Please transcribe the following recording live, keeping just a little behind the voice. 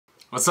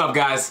What's up,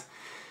 guys?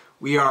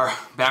 We are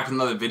back with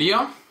another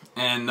video,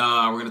 and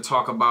we're going to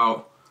talk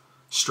about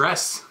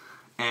stress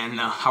and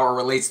how it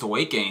relates to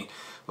weight gain.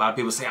 A lot of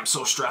people say, I'm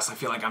so stressed, I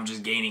feel like I'm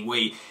just gaining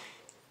weight.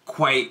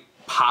 Quite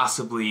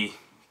possibly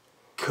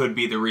could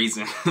be the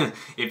reason.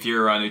 If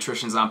your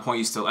nutrition's on point,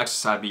 you still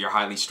exercise, but you're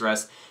highly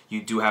stressed,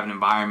 you do have an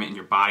environment in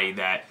your body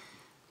that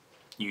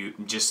you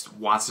just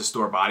wants to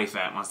store body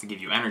fat, wants to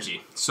give you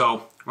energy.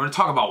 So we're going to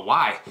talk about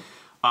why.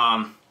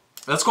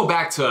 Let's go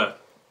back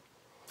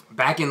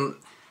in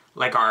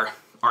like our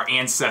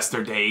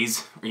ancestor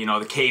days, you know,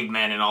 the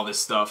cavemen and all this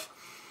stuff.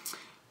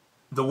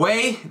 The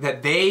way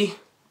that they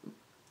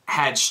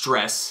had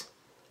stress,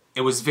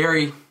 it was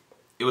very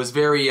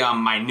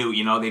minute,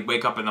 you know. They'd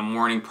wake up in the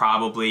morning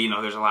probably, you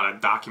know, there's a lot of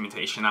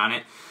documentation on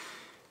it,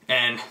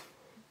 and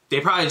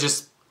they probably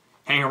just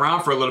hang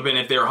around for a little bit, and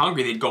if they were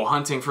hungry, they'd go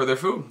hunting for their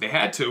food. They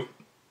had to.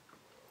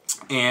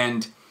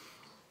 And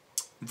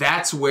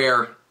that's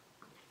where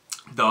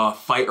the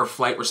fight or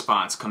flight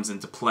response comes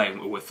into play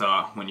with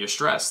when you're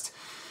stressed.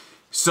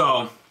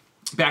 So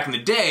back in the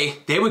day,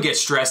 they would get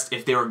stressed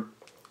if they were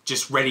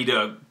just ready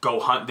to go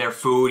hunt their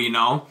food, you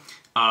know,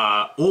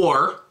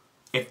 or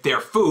if their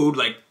food,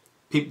 like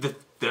the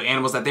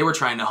animals that they were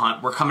trying to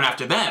hunt, were coming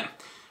after them.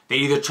 They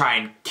either try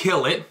and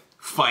kill it,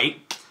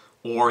 fight,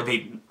 or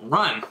they'd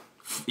run,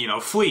 you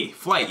know,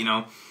 flight, you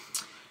know.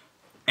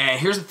 And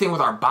here's the thing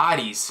with our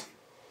bodies,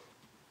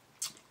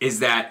 is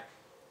that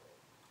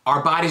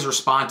our bodies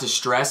respond to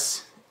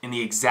stress in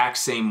the exact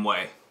same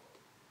way.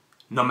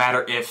 No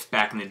matter if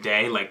back in the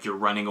day, like you're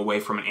running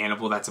away from an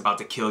animal that's about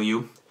to kill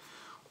you,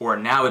 or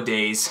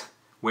nowadays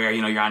where,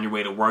 you know, you're on your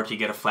way to work, you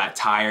get a flat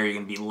tire, you're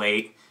gonna be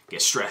late,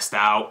 get stressed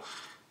out,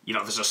 you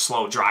know, there's a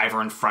slow driver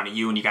in front of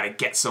you and you gotta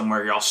get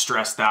somewhere, you're all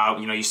stressed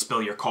out, you know, you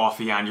spill your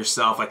coffee on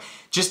yourself. Like,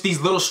 just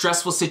these little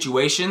stressful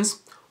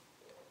situations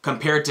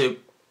compared to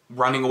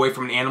running away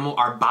from an animal,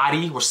 our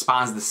body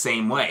responds the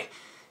same way.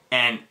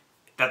 And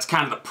that's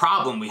kind of the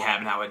problem we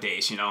have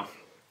nowadays, you know,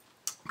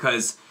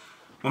 because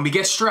when we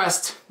get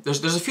stressed,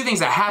 there's a few things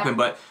that happen,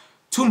 but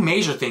two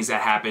major things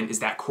that happen is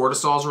that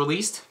cortisol is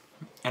released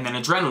and then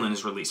adrenaline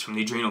is released from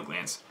the adrenal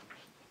glands.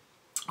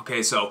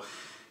 Okay, so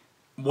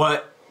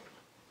what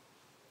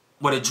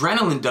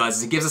adrenaline does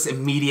is it gives us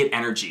immediate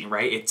energy,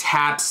 right? It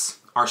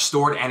taps our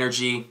stored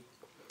energy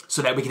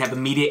so that we can have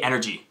immediate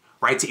energy,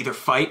 right? To either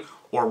fight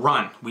or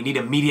run. We need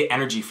immediate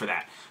energy for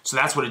that. So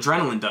that's what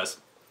adrenaline does.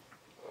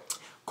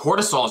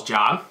 Cortisol's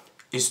job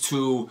is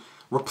to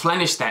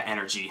replenish that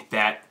energy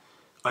that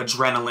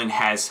adrenaline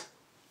has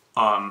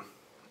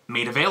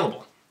made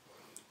available.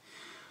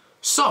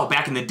 So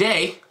back in the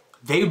day,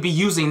 they would be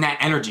using that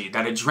energy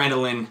that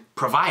adrenaline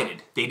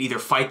provided. They'd either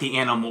fight the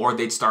animal or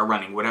they'd start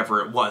running,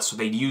 whatever it was. So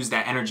they'd use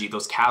that energy,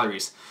 those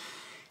calories.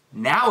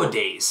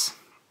 Nowadays,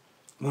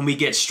 when we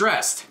get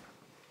stressed,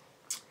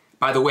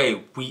 by the way,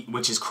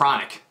 which is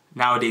chronic,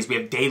 nowadays we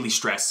have daily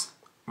stress.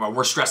 Well,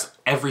 we're stressed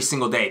every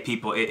single day,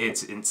 people.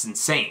 It's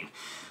insane.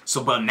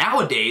 So, but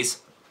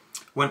nowadays,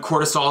 when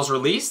cortisol is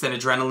released and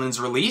adrenaline's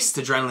released,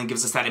 adrenaline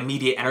gives us that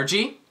immediate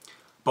energy.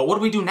 But what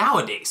do we do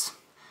nowadays?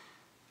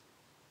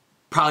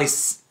 Probably,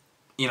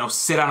 you know,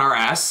 sit on our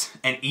ass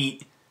and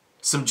eat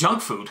some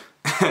junk food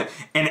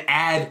and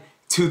add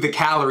to the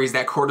calories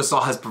that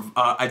cortisol has,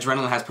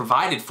 adrenaline has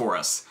provided for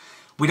us.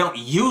 We don't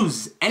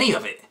use any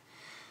of it.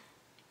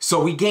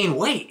 So we gain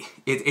weight.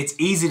 It's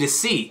easy to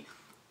see.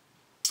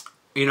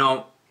 You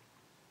know,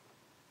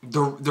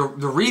 the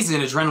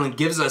reason adrenaline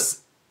gives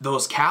us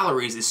those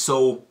calories is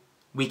so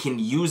we can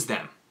use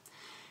them.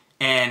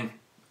 And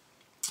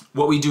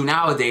what we do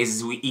nowadays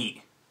is we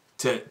eat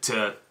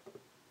to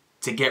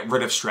get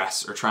rid of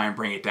stress or try and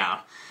bring it down.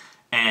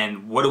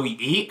 And what do we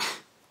eat?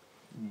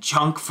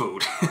 Junk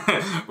food.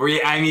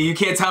 I mean, you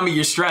can't tell me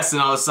you're stressed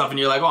and all this stuff and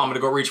you're like, oh, I'm gonna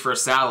go reach for a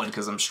salad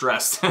because I'm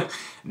stressed.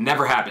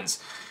 Never happens.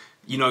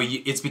 You know,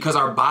 it's because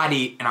our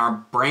body and our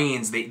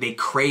brains, they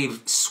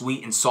crave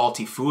sweet and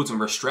salty foods when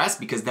we're stressed,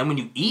 because then when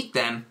you eat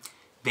them,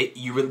 they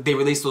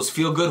release those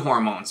feel-good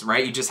hormones,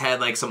 right? You just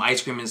had like some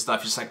ice cream and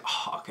stuff, you're just like,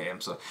 oh, okay,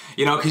 I'm so,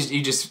 you know, because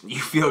you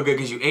feel good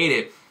because you ate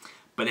it,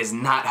 but it's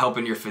not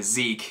helping your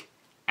physique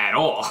at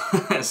all.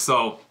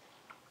 So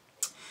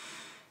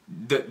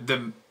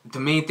the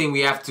main thing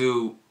we have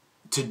to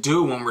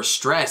do when we're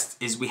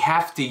stressed is we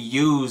have to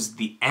use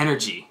the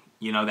energy,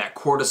 you know, that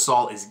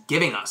cortisol is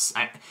giving us.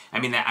 I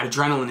mean, that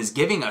adrenaline is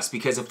giving us,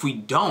 because if we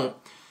don't,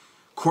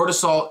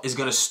 cortisol is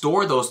going to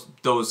store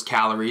those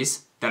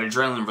calories that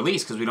adrenaline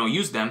release because we don't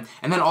use them,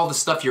 and then all the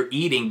stuff you're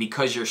eating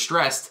because you're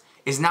stressed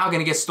is now going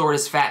to get stored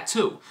as fat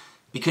too,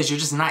 because you're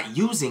just not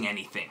using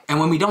anything. And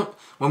when we don't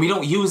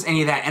use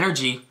any of that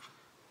energy,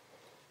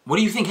 what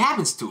do you think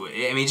happens to it?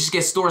 I mean, it just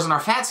gets stored in our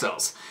fat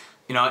cells,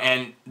 you know.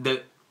 And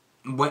the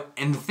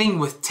thing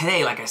with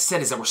today, like I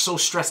said, is that we're so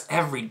stressed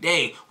every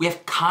day. We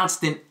have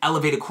constant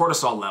elevated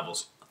cortisol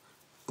levels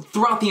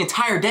throughout the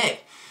entire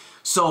day.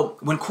 So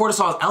when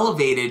cortisol is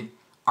elevated,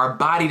 our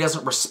body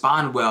doesn't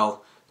respond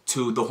well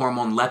to the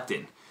hormone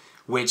leptin,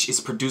 which is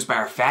produced by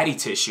our fatty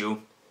tissue,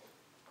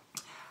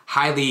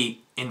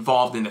 highly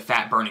involved in the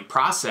fat burning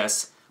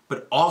process,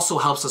 but also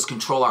helps us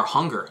control our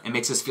hunger and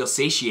makes us feel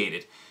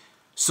satiated.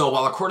 So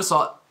while our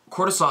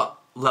cortisol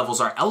levels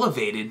are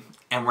elevated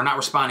and we're not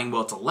responding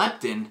well to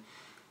leptin,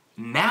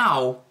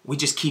 now we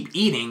just keep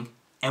eating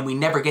and we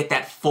never get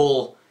that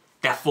full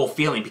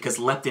feeling because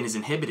leptin is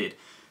inhibited.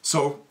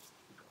 So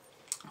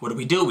what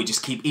do? We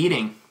just keep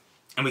eating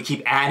and we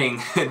keep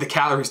adding the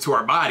calories to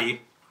our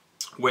body,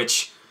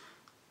 which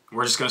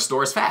we're just going to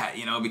store as fat,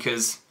 you know,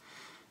 because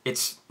we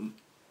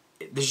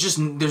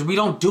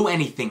don't do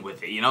anything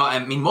with it, you know. I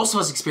mean, most of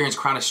us experience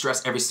chronic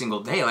stress every single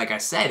day, like I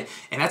said,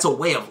 and that's a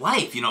way of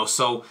life, you know.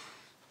 So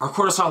our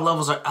cortisol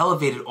levels are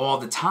elevated all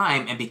the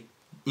time, and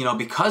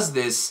because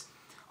this,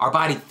 our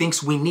body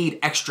thinks we need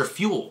extra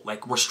fuel.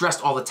 Like, we're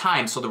stressed all the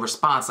time, so the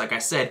response, like I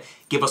said,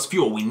 give us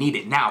fuel. We need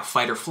it now,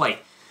 fight or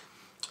flight.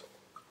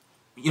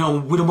 You know,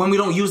 when we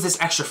don't use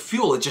this extra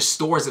fuel, it just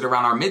stores it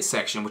around our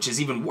midsection, which is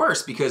even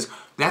worse because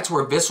that's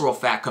where visceral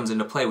fat comes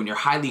into play. When you're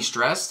highly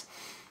stressed,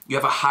 you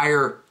have a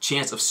higher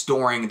chance of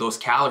storing those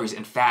calories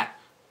and fat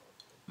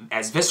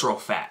as visceral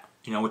fat,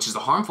 you know, which is the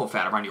harmful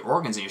fat around your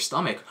organs and your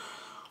stomach.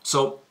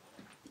 So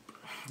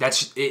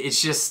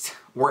it's just,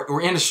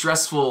 we're in a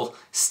stressful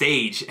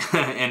stage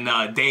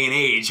and day and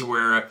age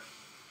where,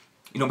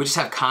 you know, we just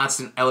have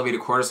constant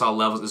elevated cortisol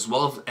levels as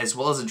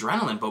well as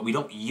adrenaline, but we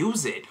don't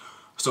use it.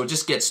 So it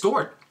just gets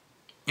stored.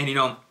 And, you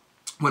know,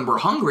 when we're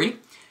hungry,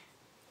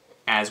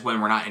 as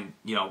when we're not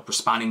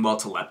responding well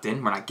to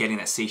leptin, we're not getting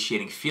that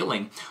satiating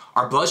feeling,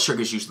 our blood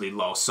sugar is usually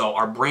low. So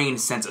our brain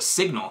sends a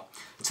signal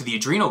to the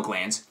adrenal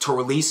glands to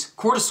release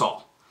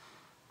cortisol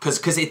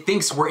because it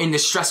thinks we're in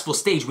this stressful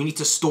stage. We need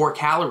to store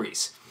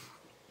calories.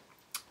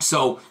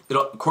 So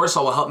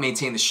cortisol will help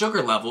maintain the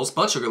sugar levels,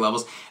 blood sugar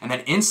levels, and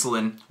then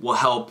insulin will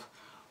help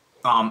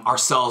our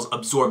cells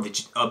absorb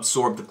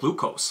the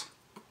glucose.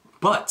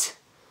 But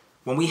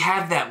when we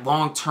have that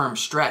long-term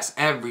stress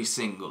every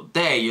single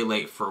day, you're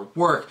late for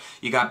work,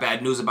 you got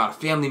bad news about a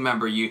family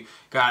member, you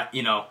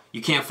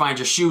can't find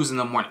your shoes in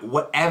the morning,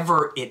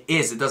 whatever it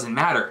is, it doesn't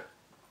matter.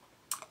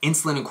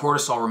 Insulin and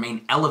cortisol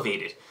remain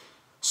elevated.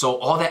 So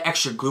all that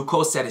extra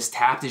glucose that is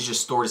tapped is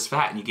just stored as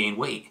fat and you gain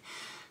weight.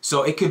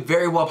 So it could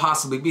very well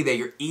possibly be that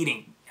you're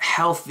eating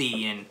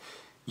healthy and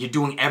you're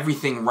doing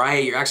everything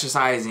right, you're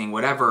exercising,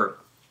 whatever,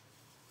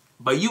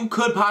 but you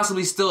could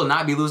possibly still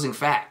not be losing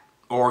fat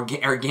or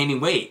gaining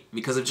weight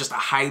because of just a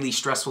highly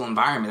stressful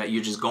environment that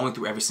you're just going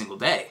through every single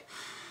day.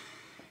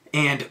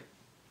 And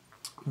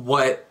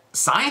what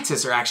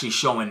scientists are actually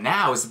showing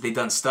now is that they've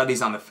done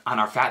studies on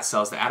our fat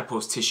cells, the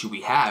adipose tissue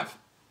we have,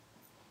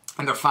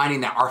 and they're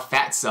finding that our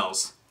fat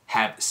cells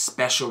have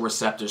special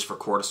receptors for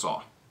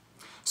cortisol.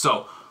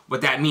 So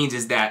what that means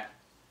is that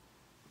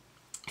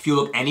if you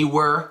look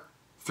anywhere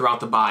throughout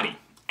the body,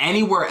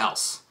 anywhere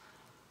else,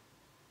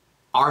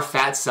 our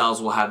fat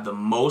cells will have the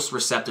most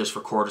receptors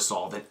for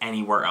cortisol than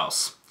anywhere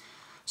else.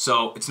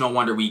 So it's no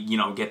wonder we,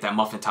 get that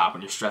muffin top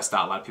when you're stressed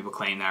out. A lot of people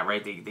claim that,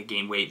 right? They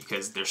gain weight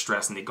because they're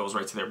stressed and it goes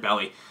right to their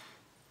belly.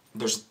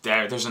 There's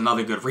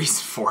another good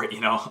reason for it,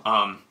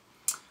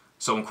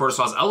 So when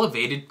cortisol is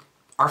elevated,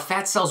 our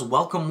fat cells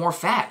welcome more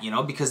fat,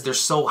 because they're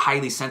so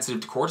highly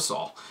sensitive to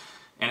cortisol.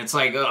 And it's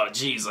like, oh,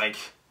 geez, like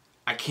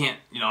I can't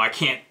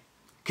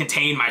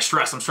contain my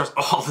stress. I'm stressed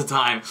all the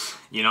time,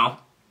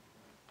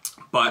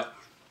 But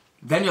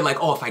then you're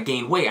like, oh, if I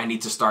gain weight, I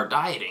need to start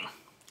dieting.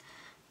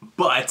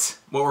 But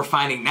what we're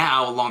finding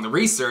now along the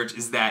research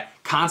is that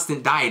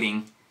constant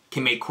dieting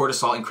can make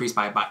cortisol increase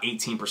by about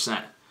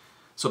 18%.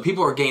 So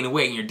people are gaining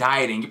weight and you're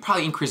dieting, you're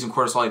probably increasing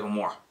cortisol even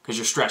more because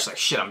you're stressed, like,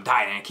 shit, I'm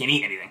dieting, I can't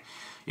eat anything.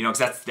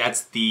 Because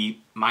that's the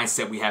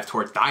mindset we have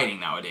towards dieting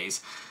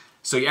nowadays.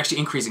 So you're actually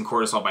increasing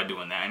cortisol by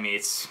doing that. I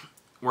mean,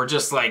 we're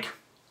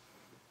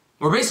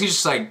basically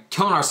just like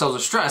killing ourselves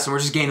with stress and we're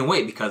just gaining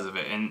weight because of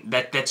it. And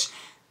that's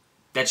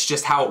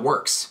just how it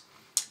works.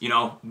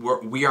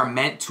 We are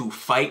meant to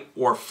fight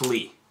or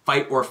flee,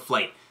 fight or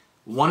flight,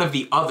 one of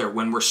the other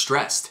when we're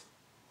stressed.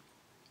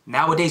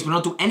 Nowadays, we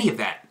don't do any of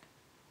that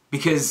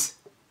because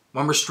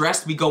when we're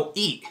stressed, we go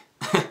eat.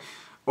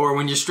 Or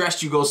when you're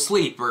stressed, you go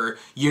sleep, or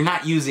you're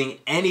not using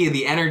any of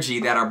the energy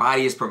that our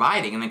body is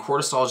providing. And then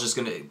cortisol is just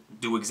going to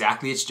do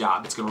exactly its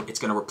job. It's going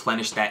to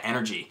replenish that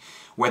energy.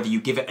 Whether you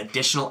give it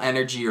additional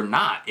energy or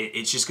not,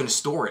 it's just going to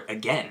store it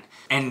again.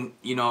 And,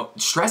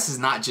 stress is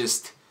not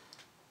just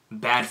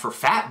bad for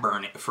fat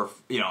burn, for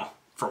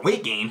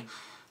weight gain.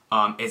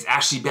 It's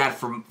actually bad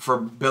for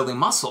building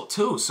muscle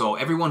too. So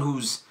everyone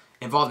who's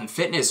involved in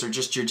fitness or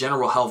just your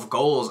general health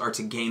goals are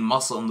to gain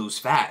muscle and lose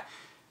fat.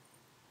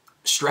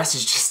 Stress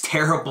is just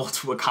terrible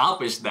to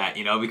accomplish that,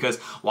 because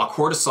while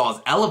cortisol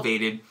is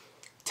elevated,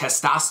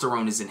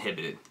 testosterone is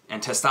inhibited.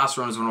 And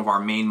testosterone is one of our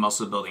main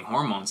muscle building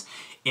hormones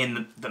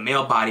in the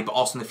male body, but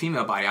also in the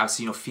female body.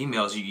 Obviously,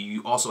 females,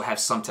 you also have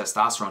some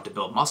testosterone to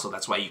build muscle.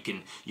 That's why you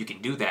can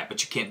do that,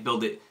 but you can't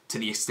build it to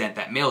the extent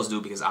that males do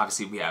because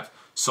obviously we have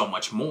so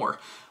much more.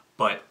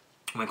 But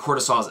when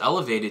cortisol is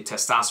elevated,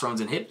 testosterone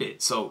is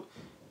inhibited. So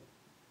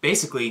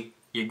basically,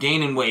 you're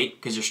gaining weight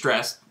because you're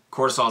stressed,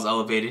 cortisol is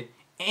elevated,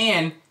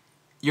 and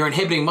you're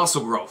inhibiting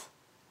muscle growth.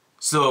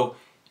 So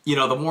you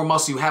know, the more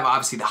muscle you have,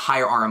 obviously the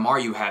higher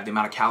RMR you have, the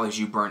amount of calories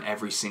you burn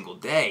every single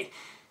day.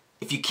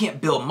 If you can't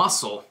build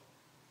muscle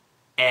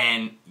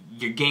and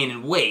you're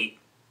gaining weight,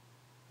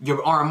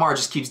 your RMR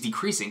just keeps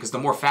decreasing, because the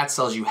more fat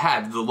cells you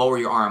have, the lower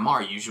your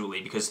RMR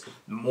usually, because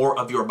more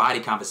of your body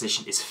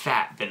composition is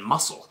fat than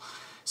muscle.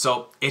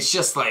 So it's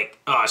just like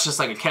a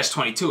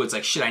catch-22. It's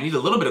like, shit, I need a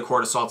little bit of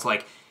cortisol to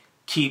like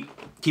keep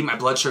my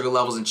blood sugar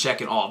levels in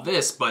check and all of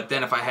this, but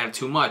then if I have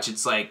too much,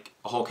 it's like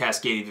a whole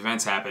cascade of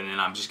events happen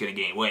and I'm just gonna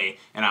gain weight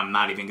and I'm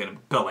not even gonna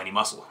build any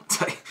muscle.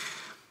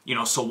 You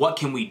know, so what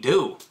can we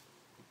do?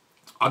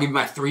 I'll give you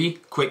my 3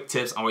 quick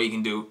tips on what you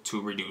can do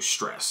to reduce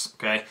stress,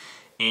 okay?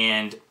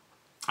 And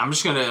I'll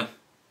just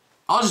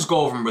go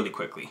over them really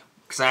quickly,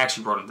 because I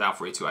actually wrote them down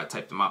for you too. I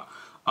typed them out.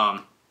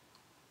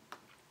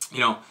 You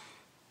know,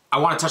 I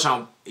want to touch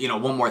on, you know,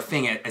 one more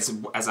thing as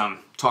I'm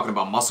talking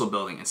about muscle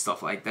building and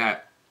stuff like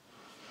that.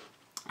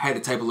 I had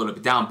to type a little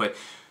bit down, but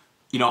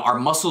you know, our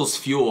muscles'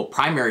 fuel,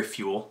 primary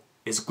fuel,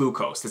 is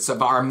glucose. It's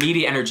our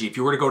immediate energy. If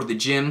you were to go to the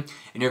gym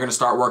and you're going to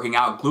start working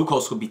out,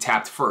 glucose would be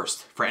tapped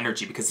first for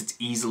energy, because it's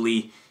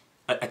easily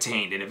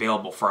attained and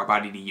available for our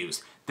body to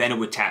use. Then it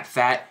would tap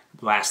fat.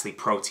 Lastly,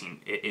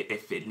 protein.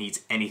 If it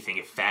needs anything,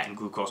 if fat and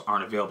glucose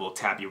aren't available,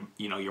 tap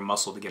your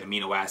muscle to get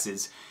amino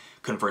acids,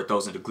 convert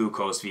those into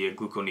glucose via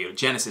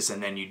gluconeogenesis,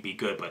 and then you'd be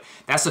good. But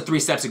that's the 3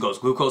 steps it goes: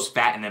 glucose,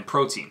 fat, and then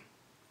protein.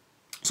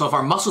 So if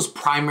our muscle's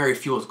primary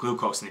fuel is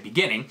glucose in the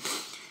beginning,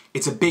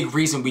 it's a big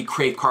reason we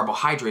crave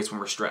carbohydrates when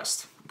we're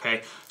stressed,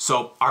 okay?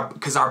 So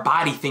because our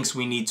body thinks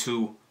we need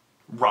to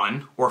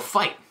run or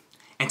fight.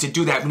 And to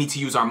do that, we need to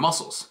use our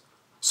muscles.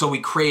 So we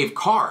crave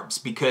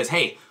carbs because,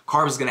 hey,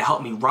 carbs is gonna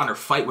help me run or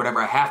fight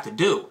whatever I have to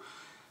do.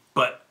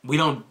 But we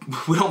don't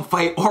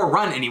fight or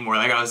run anymore,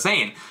 like I was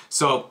saying.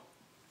 So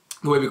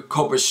the way we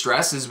cope with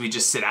stress is we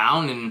just sit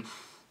down and,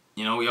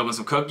 you know, we open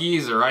some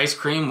cookies or ice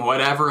cream,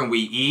 whatever, and we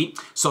eat.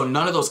 So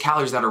none of those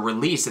calories that are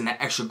released and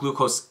that extra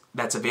glucose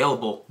that's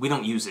available, we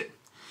don't use it.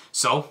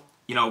 So,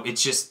 you know,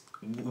 it's just,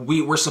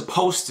 we're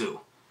supposed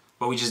to,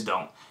 but we just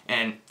don't.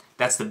 And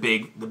that's the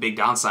big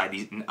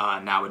downside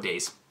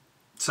nowadays.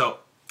 So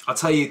I'll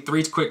tell you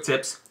 3 quick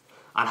tips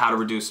on how to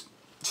reduce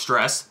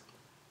stress.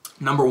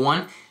 Number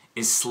 1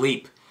 is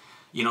sleep.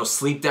 You know,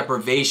 sleep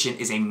deprivation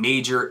is a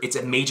major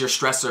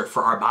stressor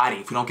for our body.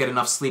 If we don't get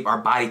enough sleep, our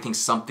body thinks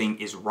something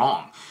is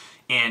wrong.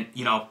 And,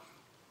 you know,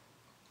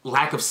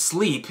 lack of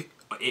sleep,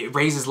 it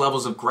raises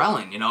levels of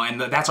ghrelin, you know, and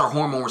that's our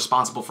hormone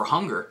responsible for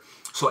hunger.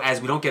 So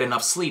as we don't get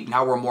enough sleep,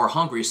 now we're more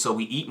hungry, so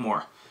we eat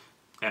more.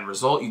 End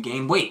result, you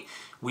gain weight.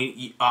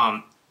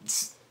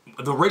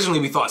 Originally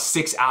we thought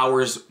 6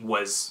 hours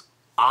was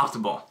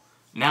optimal.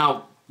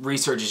 Now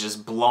research is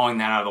just blowing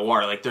that out of the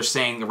water. Like, they're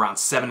saying around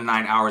 7 to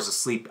 9 hours of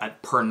sleep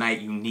per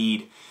night you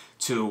need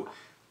to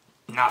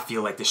not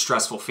feel like this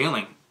stressful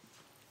feeling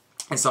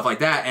and stuff like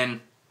that.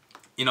 And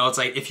you know, it's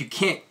like, if you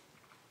can't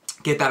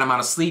get that amount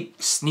of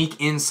sleep, sneak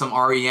in some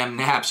REM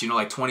naps, you know,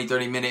 like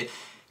 20-30 minute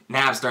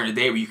naps during the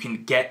day where you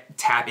can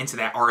tap into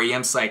that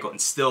REM cycle and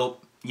still,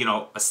 you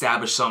know,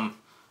 establish some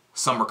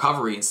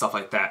recovery and stuff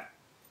like that.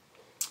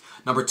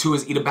 Number 2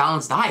 is eat a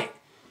balanced diet.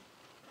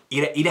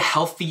 Eat a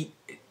healthy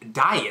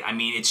diet. I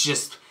mean, it's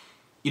just,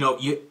 you know,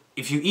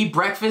 if you eat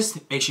breakfast,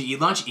 make sure you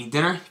eat lunch, eat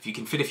dinner. If you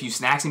can fit a few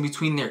snacks in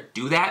between there,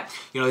 do that.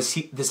 You know,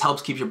 this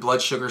helps keep your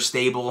blood sugar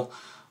stable.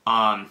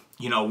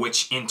 You know,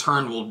 which in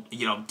turn will,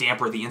 you know,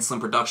 damper the insulin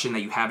production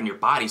that you have in your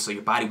body, so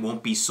your body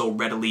won't be so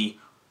ready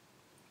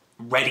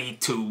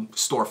to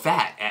store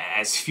fat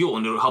as fuel,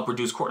 and it'll help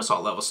reduce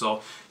cortisol levels.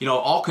 So, you know,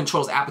 all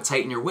controls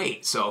appetite and your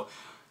weight. So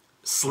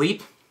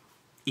sleep,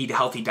 eat a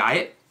healthy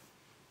diet.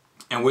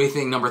 And what do you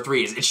think number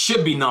 3 is? It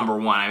should be number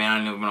 1. I mean, I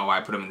don't even know why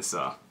I put them in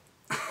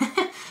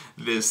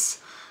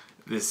this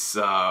this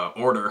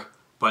order.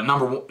 But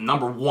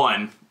number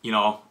 1, you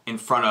know, in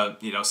front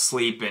of, you know,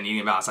 sleep and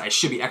eating a balanced diet, it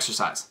should be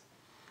exercise.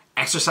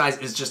 Exercise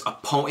is just a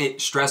potent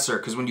stressor,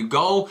 because when you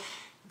go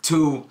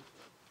to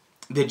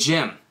the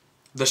gym,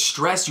 the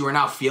stress you are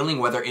now feeling,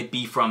 whether it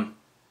be from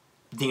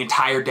the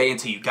entire day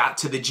until you got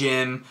to the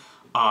gym,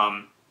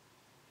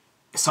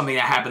 something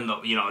that happened,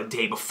 you know, a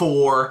day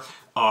before,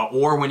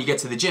 or when you get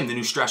to the gym, the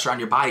new stressor on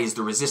your body is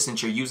the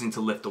resistance you're using to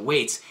lift the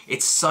weights.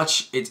 It's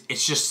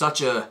just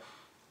such a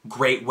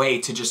great way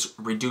to just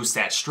reduce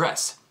that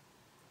stress,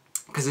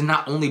 because it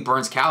not only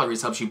burns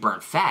calories, helps you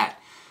burn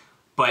fat,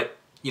 but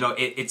you know,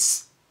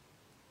 it's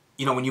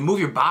you know, when you move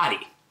your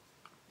body,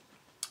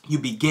 you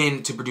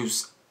begin to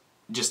produce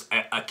just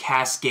a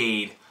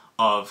cascade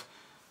of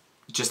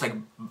just like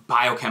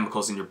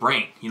biochemicals in your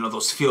brain. You know,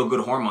 those feel-good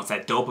hormones,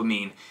 that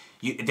dopamine,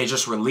 they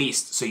just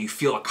released, so you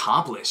feel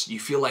accomplished. You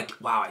feel like,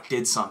 wow, I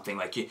did something.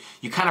 Like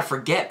you kind of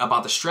forget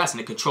about the stress,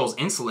 and it controls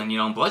insulin, you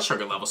know, and blood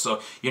sugar levels.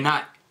 So you're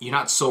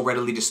not so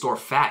readily to store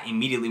fat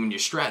immediately when you're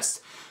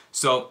stressed.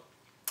 So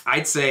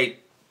I'd say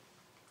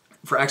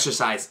for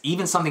exercise,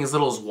 even something as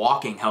little as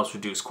walking helps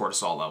reduce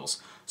cortisol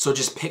levels. So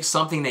just pick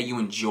something that you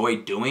enjoy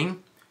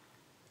doing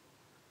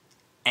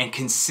and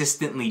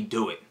consistently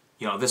do it.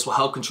 You know, this will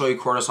help control your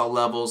cortisol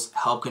levels,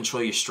 help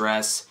control your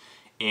stress,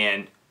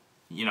 and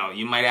you know,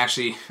 you might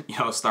actually, you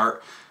know,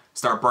 start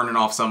start burning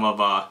off some of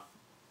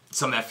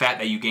that fat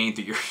that you gained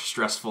through your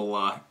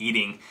stressful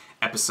eating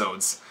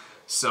episodes.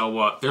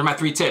 So there are my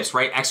 3 tips,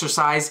 right?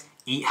 Exercise,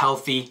 eat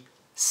healthy,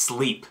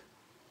 sleep.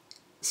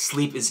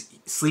 Sleep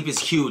is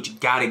huge. You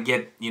gotta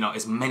get, you know,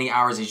 as many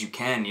hours as you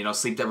can. You know,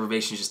 sleep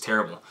deprivation is just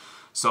terrible.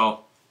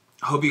 So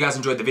I hope you guys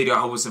enjoyed the video.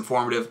 I hope it was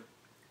informative,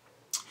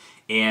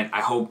 and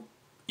I hope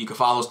you can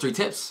follow those 3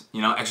 tips.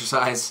 You know,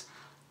 exercise,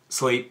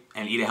 sleep,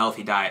 and eat a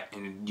healthy diet,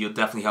 and you'll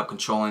definitely help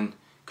controlling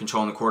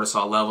the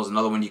cortisol levels.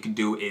 Another one you can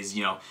do is,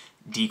 you know,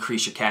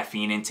 decrease your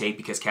caffeine intake,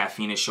 because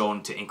caffeine is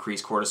shown to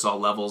increase cortisol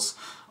levels.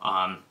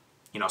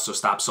 You know, so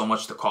stop so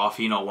much the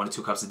coffee. You know, 1 to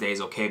 2 cups a day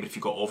is okay, but if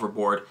you go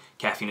overboard,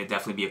 caffeine would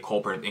definitely be a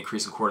culprit of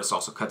increasing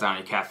cortisol, so cut down on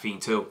your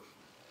caffeine too.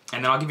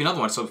 And then I'll give you another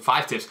one. So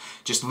 5 tips.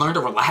 Just learn to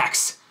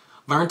relax.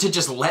 Learn to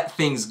just let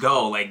things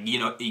go. Like, you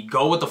know, you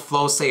go with the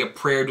flow, say a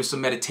prayer, do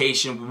some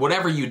meditation,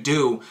 whatever you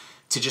do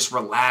to just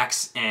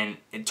relax and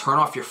turn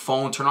off your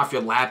phone, turn off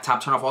your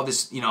laptop, turn off all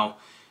this, you know,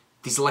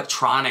 these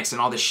electronics and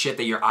all this shit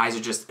that your eyes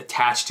are just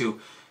attached to.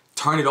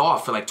 Turn it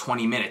off for like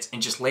 20 minutes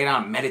and just lay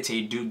down and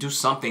meditate. Do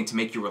something to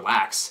make you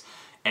relax.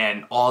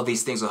 And all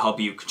these things will help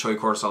you control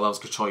your cortisol levels,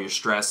 control your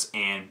stress,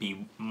 and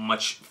be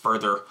much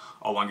further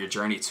along your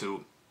journey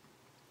to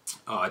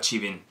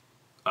achieving,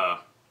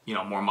 you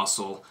know, more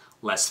muscle,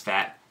 less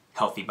fat,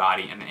 healthy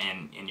body,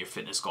 and your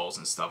fitness goals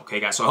and stuff. Okay,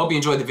 guys. So I hope you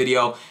enjoyed the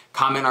video.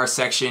 Comment in our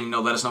section. You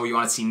know, let us know what you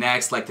want to see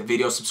next. Like the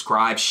video,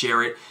 subscribe,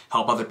 share it,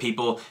 help other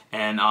people,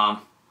 and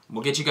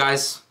we'll get you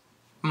guys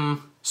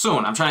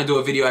soon. I'm trying to do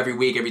a video every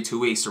week, every 2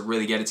 weeks to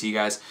really get it to you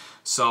guys.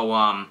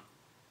 So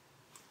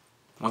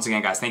once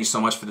again, guys, thank you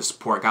so much for the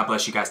support. God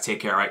bless you guys.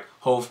 Take care, all right?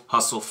 Hove,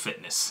 Hustle,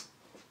 Fitness.